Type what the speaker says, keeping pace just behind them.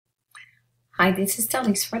Hi, this is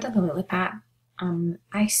Delise for the Lily Pad.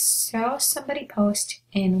 I saw somebody post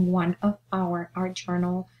in one of our art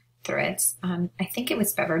journal threads. I think it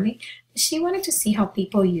was Beverly. She wanted to see how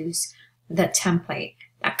people use the template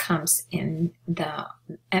that comes in the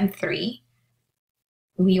M3.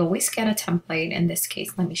 We always get a template. In this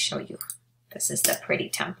case, let me show you. This is the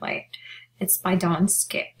pretty template. It's by Dawn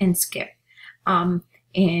Skip and Skip. And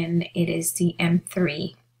it is the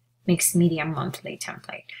M3 Mixed Media Monthly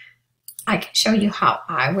template. I can show you how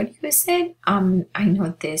I would use it. I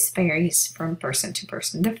know this varies from person to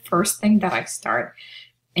person. The first thing that I start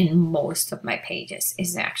in most of my pages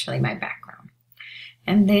is actually my background.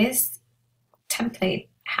 And this template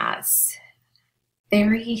has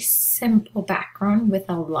very simple background with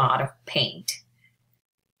a lot of paint.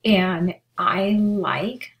 And I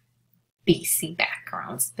like BC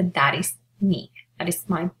backgrounds, but that is me. That is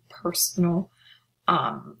my personal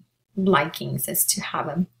likings, is to have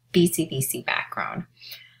a BC background.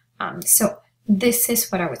 So this is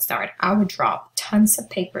what I would start. I would drop tons of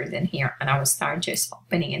papers in here and I would start just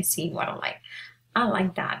opening and seeing what I like. I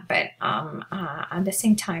like that, but at the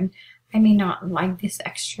same time, I may not like these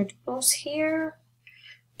extra doodles here.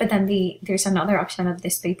 But then there's another option of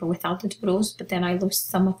this paper without the doodles, but then I lose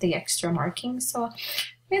some of the extra markings. So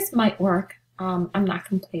this might work. I'm not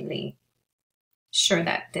completely sure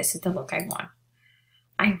that this is the look I want.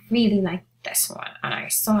 I really like this one, and I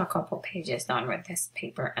saw a couple pages done with this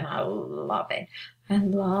paper and I love it. I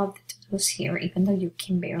love the doodles here, even though you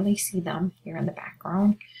can barely see them here in the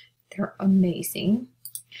background. They're amazing.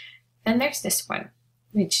 Then there's this one,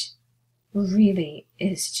 which really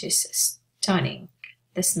is just stunning.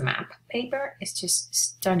 This map paper is just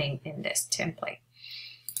stunning in this template.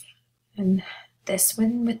 And this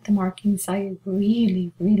one with the markings, I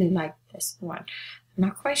really like this one. I'm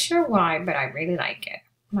not quite sure why, but I really like it.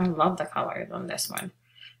 I love the colors on this one.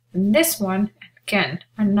 And this one, again,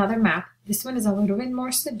 another map. This one is a little bit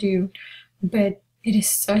more subdued, but it is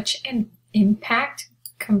such an impact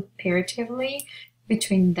comparatively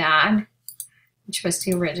between that, which was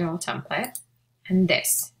the original template, and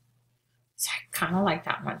this. So I kind of like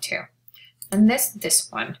that one too. And this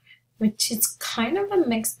one, which is kind of a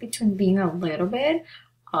mix between being a little bit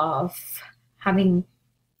of having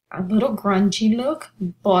a little grungy look,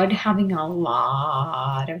 but having a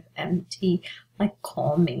lot of empty, like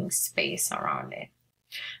calming space around it.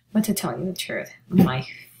 But to tell you the truth, my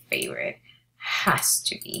favorite has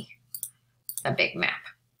to be the big map.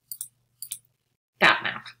 That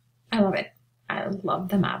map. I love it. I love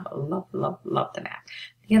the map. Love the map.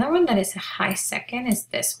 The other one that is a high second is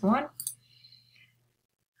this one.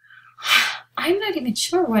 I'm not even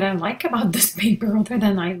sure what I like about this paper other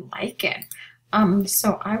than I like it.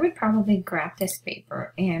 So I would probably grab this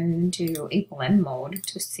paper and do a blend mode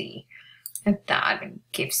to see if that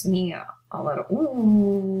gives me a little,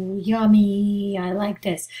 ooh, yummy, I like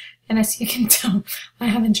this. And as you can tell, I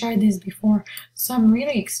haven't tried this before. So I'm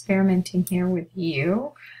really experimenting here with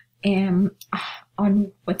you and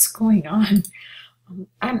on what's going on.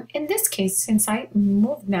 In this case, since I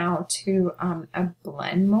moved now to a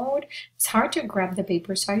blend mode, it's hard to grab the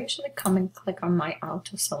paper, so I usually come and click on my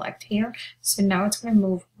auto select here. So now it's going to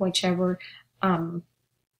move whichever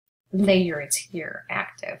layer it's here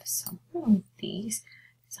active. So I'm going to these.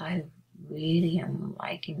 So I really am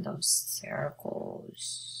liking those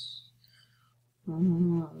circles.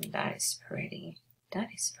 That is pretty. That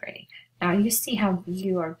is pretty. Now you see how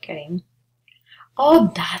you are getting.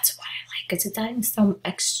 Oh, that's what I like, because it's adding some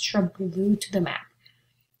extra blue to the map.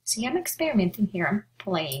 See, I'm experimenting here. I'm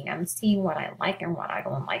playing. I'm seeing what I like and what I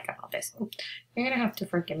don't like about this. Ooh, you're going to have to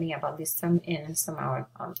forgive me about this some in and some out.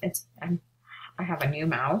 I have a new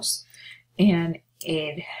mouse, and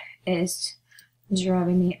it is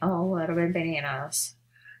driving me a little bit bananas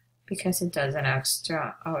because it does an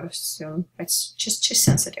extra out of zoom. It's just too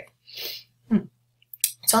sensitive.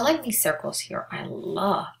 So I like these circles here. I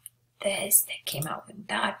love this that came out with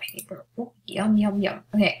that paper. Ooh, yum.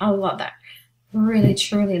 Okay, I love that. Really,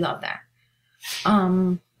 truly love that.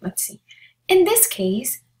 Let's see. In this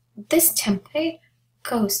case, this template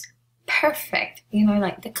goes perfect. You know,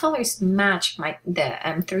 like the colors match the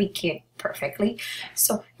M3 kit perfectly.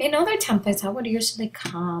 So in other templates, I would usually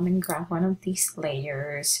come and grab one of these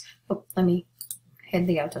layers. Oh, let me hit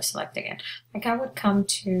the auto select again. Like I would come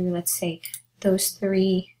to, let's say, those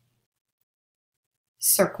 3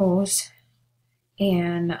 circles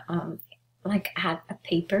and like add a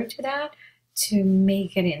paper to that to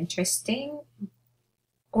make it interesting,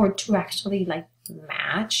 or to actually like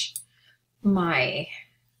match my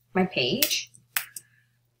page.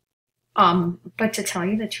 But to tell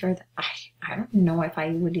you the truth, I don't know if I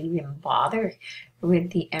would even bother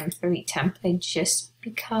with the M3 template just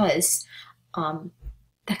because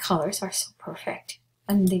the colors are so perfect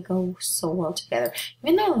and they go so well together.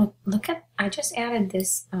 Even though look at, I just added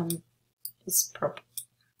this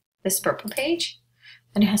this purple page,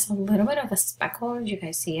 and it has a little bit of a speckle. You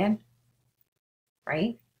guys see it,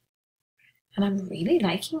 right? And I'm really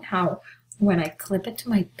liking how when I clip it to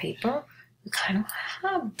my paper, you kind of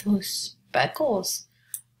have those speckles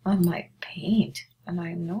on my paint. And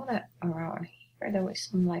I know that around here there was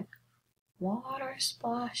some like water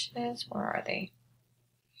splashes. Where are they?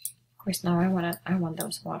 Of course, now I want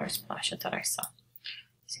those water splashes that I saw.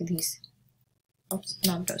 See these? Oops,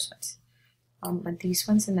 not those ones. But these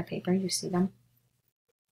ones in the paper, you see them?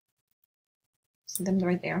 See them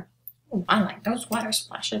right there? Oh, I like those water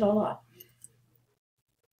splashes a lot.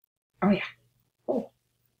 Oh yeah. Oh,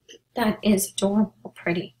 that is adorable,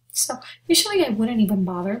 pretty. So usually I wouldn't even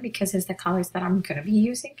bother because it's the colors that I'm gonna be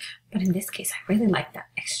using. But in this case, I really like that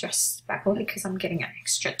extra speckle because I'm getting an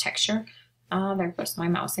extra texture. There goes my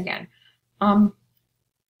mouse again.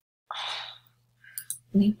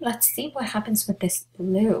 Maybe let's see what happens with this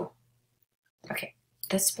blue. Okay,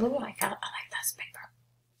 this blue, I like this paper.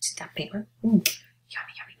 See that paper? Ooh,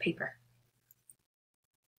 yummy, yummy paper.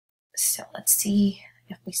 So let's see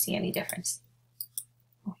if we see any difference.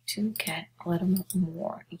 Oh, to get a little bit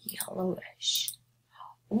more yellowish.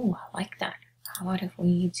 Oh, I like that. How about if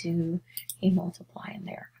we do a multiply in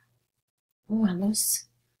there? Oh, and those,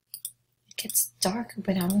 it gets dark,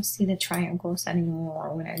 but I don't see the triangles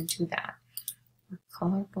anymore when I do that.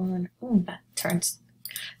 Color bond. Oh, that turns.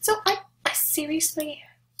 So I seriously,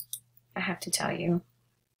 I have to tell you,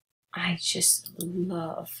 I just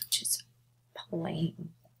love just playing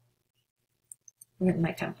with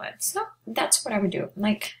my templates. So that's what I would do.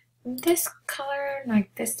 Like this color,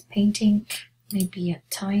 like this painting may be a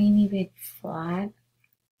tiny bit flat.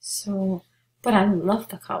 So, but I love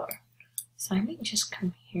the color. So I may just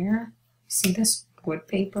come here, see this wood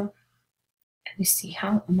paper, and you see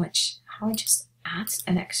how it just adds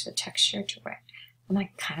an extra texture to it. And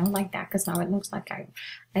I kind of like that because now it looks like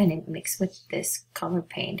and it mixed with this color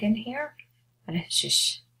paint in here, and it's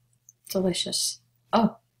just delicious.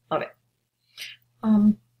 Oh, love it.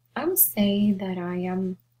 I would say that I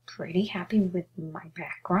am pretty happy with my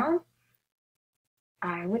background.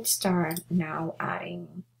 I would start now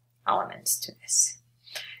adding elements to this.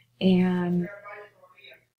 And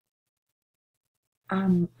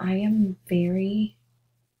I am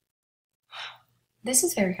this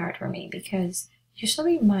is very hard for me because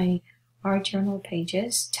usually my art journal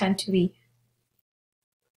pages tend to be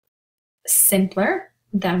simpler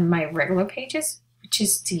than my regular pages,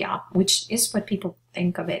 which is what people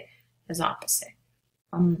think of it as opposite.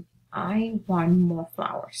 I want more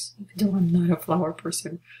flowers, even though I'm not a flower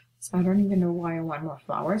person, so I don't even know why I want more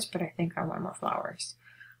flowers, but I think I want more flowers.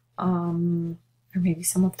 Or maybe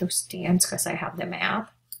some of those stamps because I have the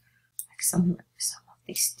map, like some of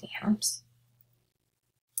these stamps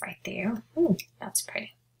right there. Ooh, that's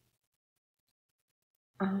pretty.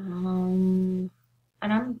 And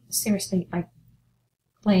I'm seriously like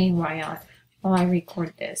playing while I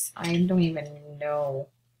record this. I don't even know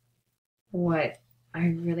what I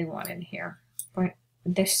really want in here, but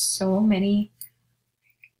there's so many.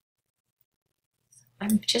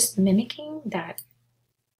 I'm just mimicking that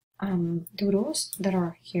doodles that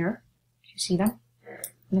are here. You see them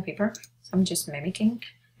in the paper? So I'm just mimicking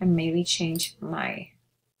and maybe change my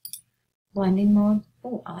blending mode.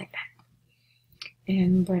 Oh, I like that.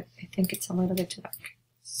 But I think it's a little bit too dark.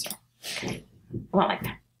 So, well, I like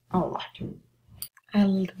that a lot. I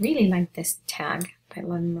really like this tag by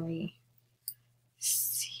Lynn Marie. Let's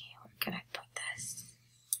see, where can I put this?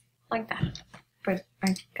 Like that, but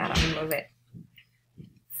I gotta move it.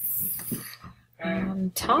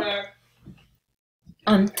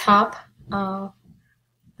 On top,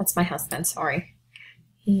 that's my husband, sorry.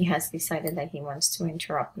 He has decided that he wants to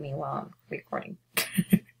interrupt me while I'm recording.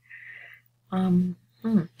 I don't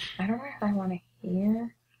know if I want it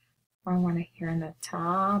here or I want it here on the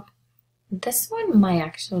top. This one might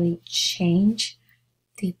actually change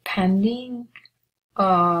depending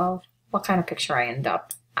of what kind of picture I end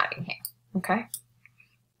up adding here. Okay,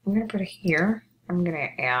 I'm gonna put it here. I'm gonna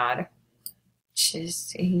add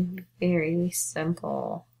just a very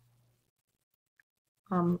simple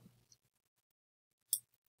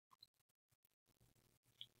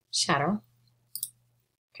shadow.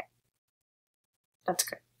 Okay, that's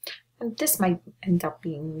good. And this might end up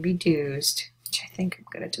being reduced, which I think I'm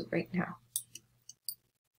gonna do right now.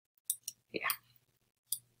 Yeah,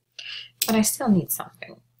 but I still need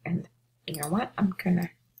something. And you know what? I'm gonna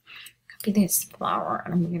copy this flower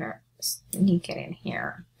and I'm gonna sneak it in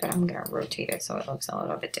here, but I'm gonna rotate it so it looks a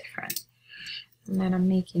little bit different. And then I'm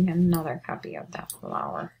making another copy of that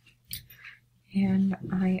flower. And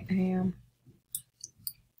I am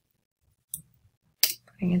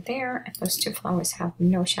putting it there. And those two flowers have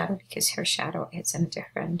no shadow because her shadow is in a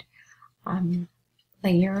different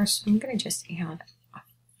layer. So I'm gonna just add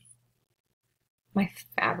my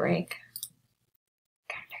fabric.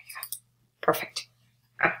 Okay, there you go. Perfect.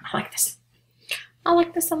 I like this. I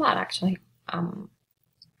like this a lot, actually. Let's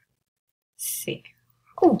see.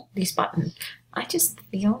 Oh, these buttons. I just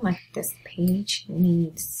feel like this page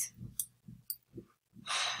needs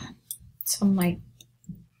some like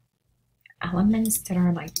elements that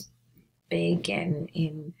are like big and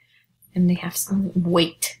they have some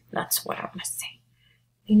weight. That's what I want to say.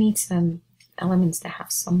 They need some elements that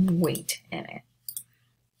have some weight in it.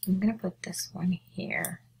 I'm gonna put this one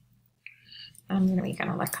here. I'm gonna make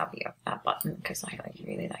another copy of that button because I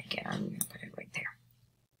really like it. I'm gonna put it right there.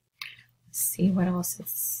 Let's see what else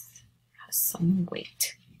has some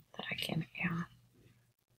weight that I can add.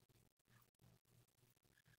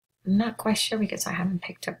 I'm not quite sure because I haven't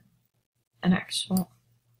picked up an actual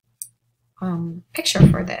picture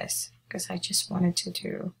for this because I just wanted to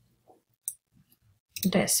do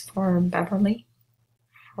this for Beverly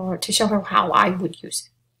to show her how I would use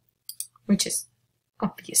it, which is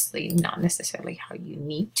obviously not necessarily how you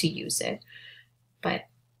need to use it, but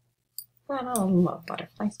well, I love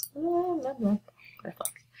butterflies. I love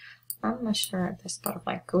butterflies. I'm not sure if this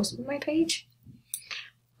butterfly goes with my page.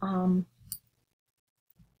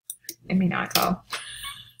 It may not go.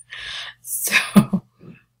 So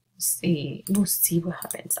we'll see what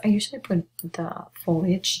happens. I usually put the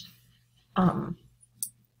foliage. Oh,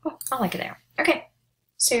 I like it there. Okay,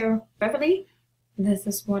 so Beverly, this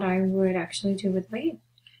is what I would actually do with Lee.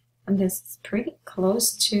 And this is pretty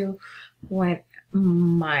close to what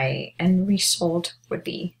my end result would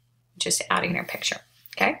be, just adding a picture.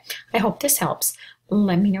 Okay, I hope this helps.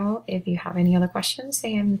 Let me know if you have any other questions,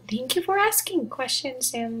 and thank you for asking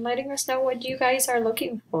questions and letting us know what you guys are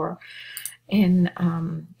looking for in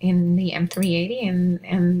the M380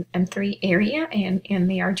 and M3 area and in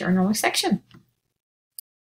the art journal section.